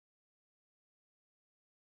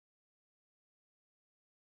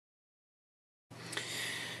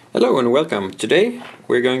Hello and welcome. Today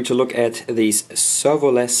we're going to look at these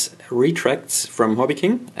servoless retracts from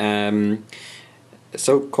Hobbyking.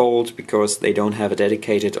 So called because they don't have a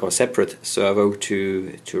dedicated or separate servo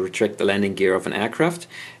to retract the landing gear of an aircraft.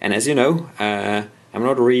 And as you know, I'm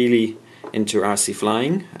not really into RC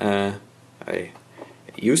flying. I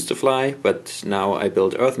used to fly, but now I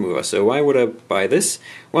build earth mover. So why would I buy this?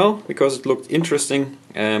 Well, because it looked interesting.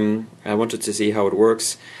 I wanted to see how it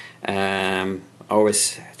works.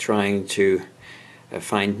 Always trying to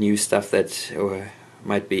find new stuff that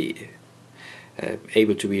might be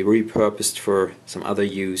able to be repurposed for some other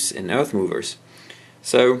use in earth movers.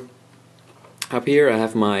 So up here I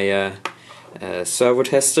have my servo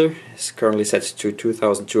tester. It's currently set to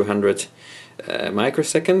 2200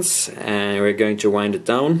 microseconds, and we're going to wind it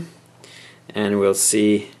down, and we'll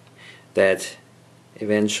see that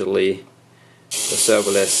eventually the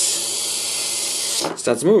servoless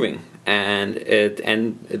starts moving, and it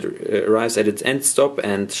arrives at its end stop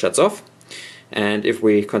and shuts off. And if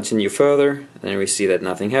we continue further, then we see that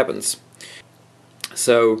nothing happens.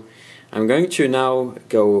 So I'm going to now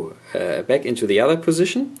go back into the other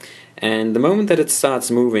position, and the moment that it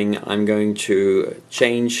starts moving, I'm going to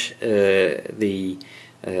change the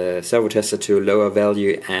servo tester to a lower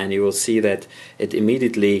value, and you will see that it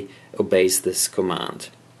immediately obeys this command.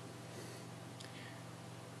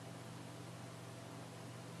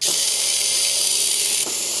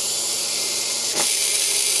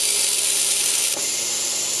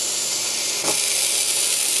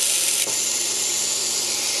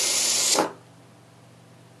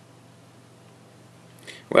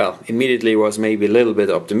 Well, immediately was maybe a little bit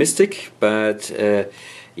optimistic, but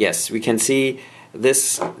yes, we can see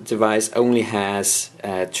this device only has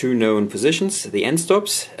two known positions, the end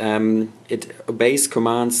stops. It obeys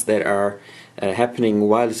commands that are happening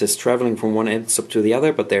while it is traveling from one end stop to the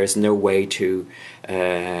other, but there is no way to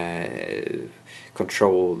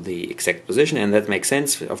control the exact position, and that makes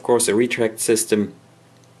sense. Of course, a retract system,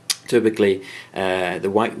 typically the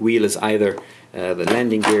white wheel is either, the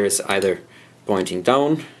landing gear is either pointing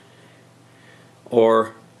down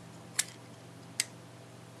or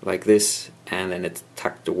like this, and then it's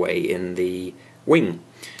tucked away in the wing.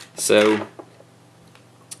 So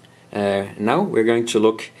now we're going to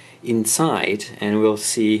look inside and we'll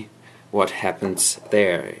see what happens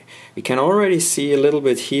there. We can already see a little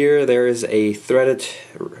bit here. There is a threaded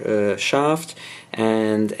shaft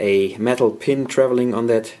and a metal pin traveling on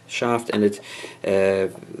that shaft, and it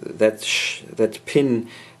that pin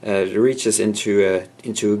reaches into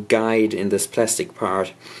a guide in this plastic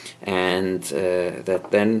part, and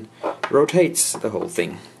that then rotates the whole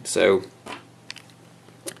thing. So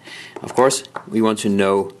of course we want to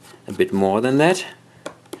know a bit more than that,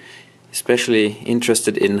 especially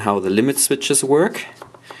interested in how the limit switches work.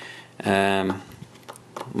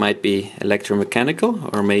 Might be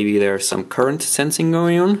electromechanical, or maybe there's some current sensing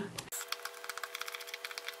going on.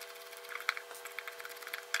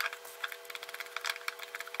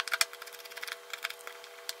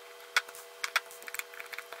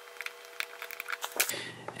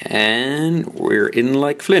 And we're in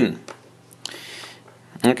like Flynn.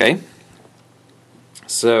 Okay,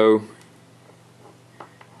 so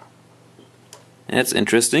that's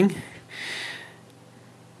interesting.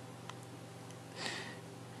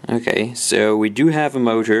 Okay, so we do have a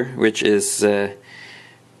motor which is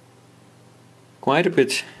quite a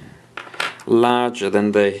bit larger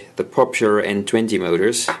than the popular N20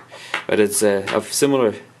 motors, but it's of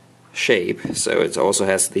similar shape, so it also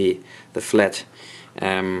has the flat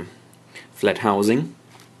housing.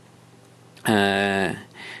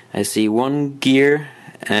 I see one gear,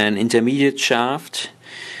 an intermediate shaft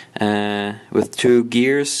with two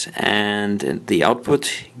gears, and the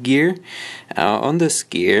output gear. On this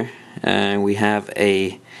gear we have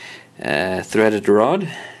a threaded rod.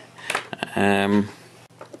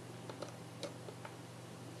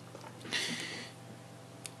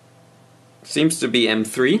 Seems to be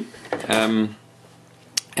M3,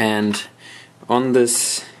 and on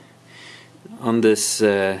this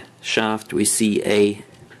shaft we see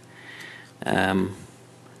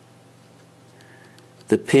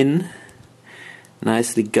the pin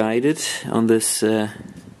nicely guided on this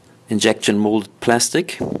injection molded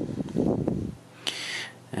plastic.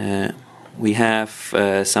 We have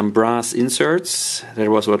some brass inserts. That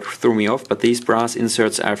was what threw me off, but these brass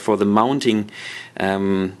inserts are for the mounting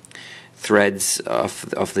threads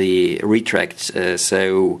of the retract.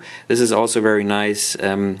 So this is also very nice.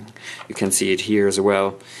 You can see it here as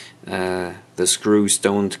well. The screws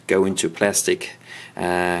don't go into plastic.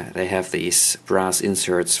 They have these brass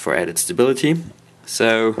inserts for added stability.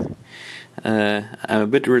 So I'm a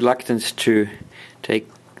bit reluctant to take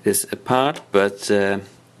this apart, but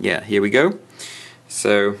yeah, here we go.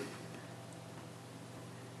 So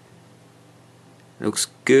looks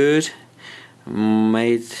good.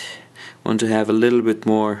 Might want to have a little bit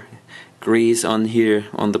more grease on here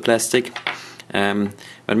on the plastic,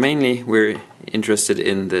 but mainly we're interested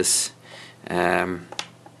in this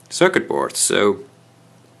circuit board. So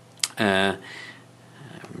I'm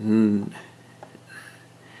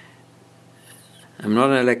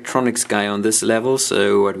not an electronics guy on this level,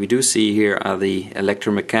 so what we do see here are the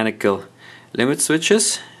electromechanical limit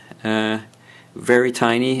switches, very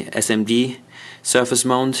tiny SMD surface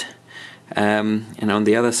mount, and on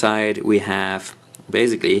the other side we have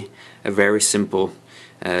basically a very simple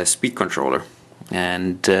speed controller.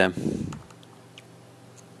 And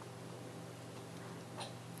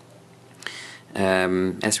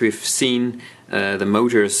as we've seen, the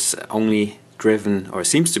motor's only driven, or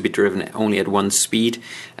seems to be driven, only at one speed,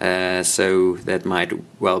 so that might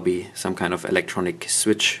well be some kind of electronic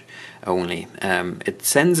switch only. It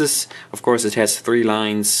senses, of course, it has 3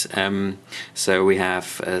 lines, so we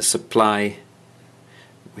have supply,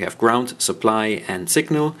 we have ground, supply and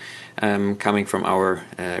signal coming from our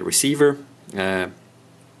receiver, and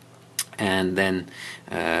then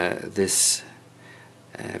this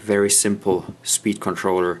very simple speed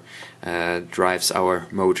controller drives our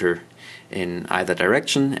motor in either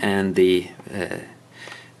direction, and the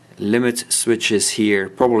limit switches here,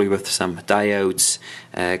 probably with some diodes,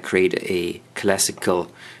 create a classical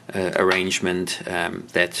arrangement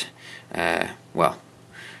that well,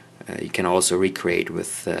 you can also recreate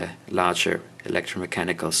with larger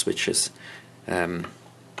electromechanical switches.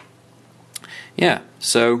 Yeah,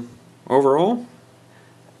 so overall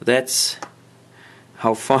that's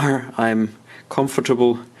how far I'm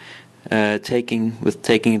comfortable taking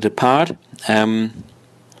it apart.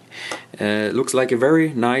 Looks like a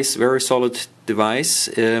very nice, very solid device,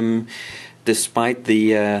 despite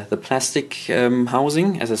the plastic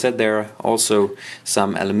housing. As I said, there are also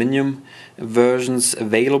some aluminium versions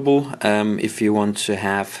available if you want to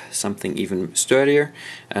have something even sturdier.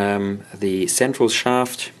 The central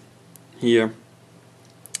shaft here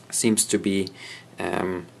seems to be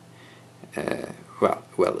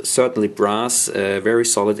well, certainly brass, very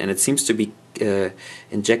solid, and it seems to be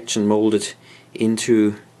injection molded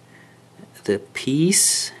into the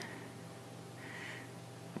piece.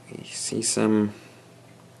 You see some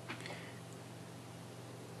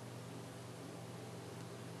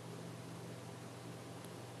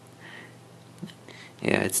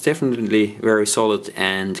yeah, it's definitely very solid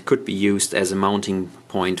and could be used as a mounting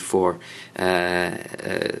point for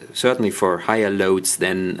certainly for higher loads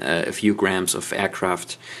than a few grams of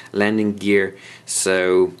aircraft landing gear.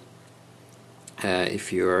 So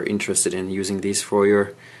if you are interested in using these for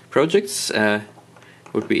your projects,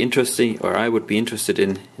 would be interesting, or I would be interested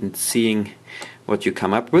in seeing what you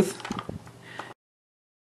come up with.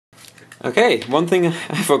 Okay, one thing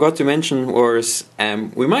I forgot to mention was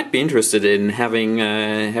we might be interested in having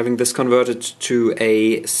this converted to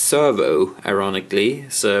a servo, ironically.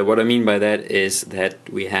 So what I mean by that is that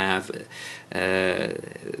we have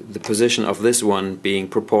the position of this one being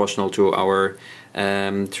proportional to our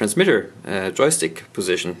transmitter joystick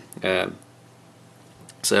position.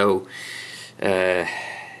 So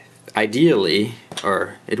ideally,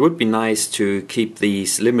 or it would be nice to keep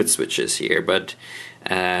these limit switches here, but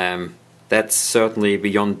that's certainly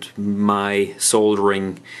beyond my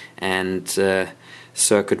soldering and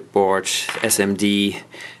circuit board SMD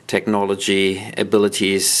technology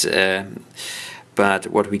abilities. But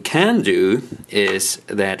what we can do is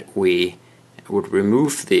that we would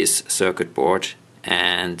remove this circuit board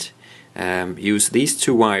and use these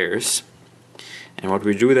 2 wires. And what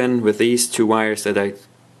we do then with these 2 wires that I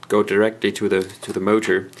go directly to the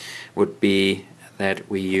motor would be that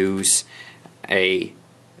we use a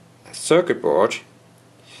circuit board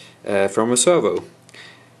from a servo.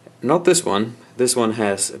 Not this one. This one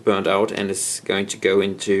has burned out and is going to go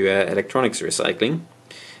into electronics recycling,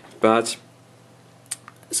 but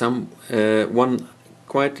some one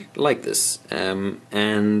quite like this.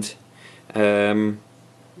 And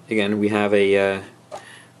again, we have a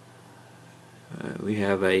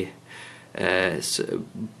so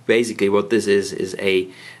basically what this is a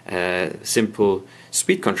simple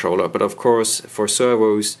speed controller, but of course for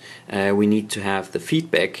servos we need to have the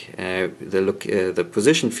feedback, the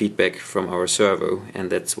position feedback from our servo, and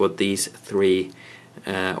that's what these 3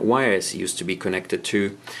 wires used to be connected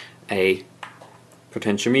to, a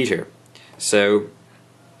potentiometer. So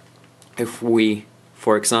if we,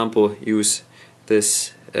 for example, use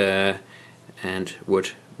this and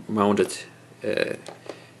would mount it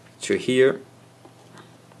to here,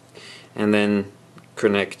 and then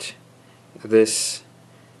connect this,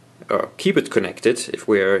 or keep it connected if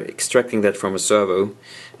we are extracting that from a servo,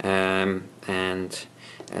 and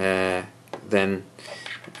then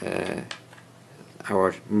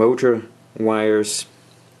our motor wires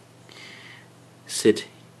sit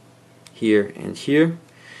here and here,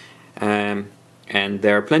 and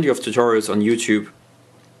there are plenty of tutorials on YouTube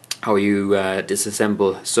how you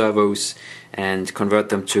disassemble servos and convert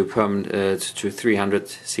them to to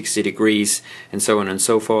 360 degrees and so on and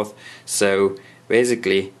so forth. So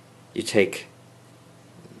basically you take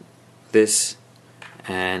this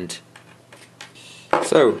and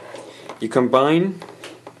so you combine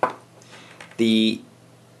the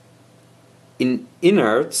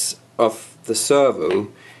innards of the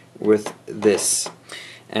servo with this.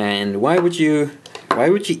 And why would you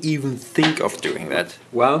even think of doing that?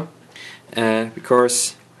 Well,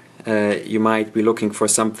 because you might be looking for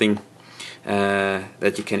something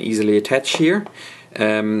that you can easily attach here.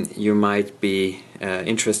 You might be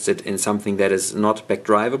interested in something that is not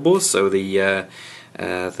backdrivable, so the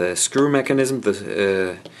screw mechanism,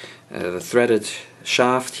 the threaded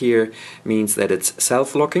shaft here, means that it's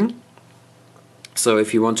self-locking. So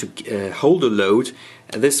if you want to hold a load,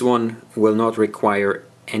 this one will not require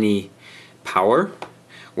any power,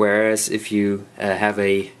 whereas if you have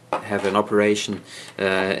an operation,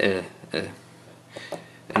 an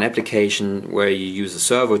application where you use a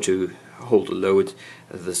servo to hold a load,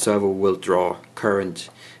 the servo will draw current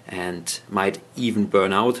and might even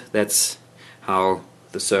burn out. That's how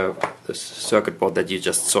the circuit board that you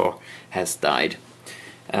just saw has died.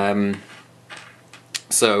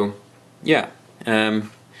 So yeah,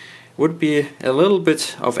 would be a little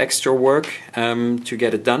bit of extra work to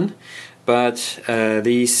get it done, but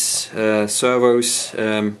these servos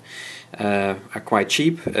are quite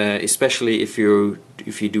cheap, especially if you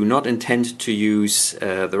do not intend to use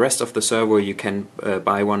the rest of the servo. You can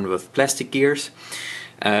buy one with plastic gears,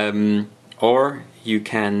 or you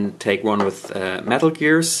can take one with metal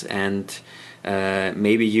gears and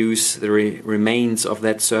maybe use the remains of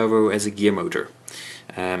that servo as a gear motor,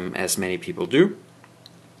 as many people do.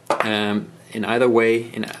 In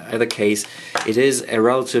either case, it is a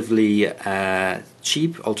relatively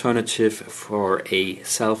cheap alternative for a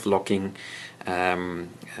self-locking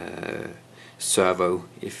servo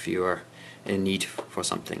if you are in need for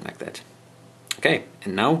something like that. Okay,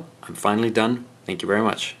 and now I'm finally done. Thank you very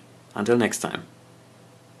much. Until next time.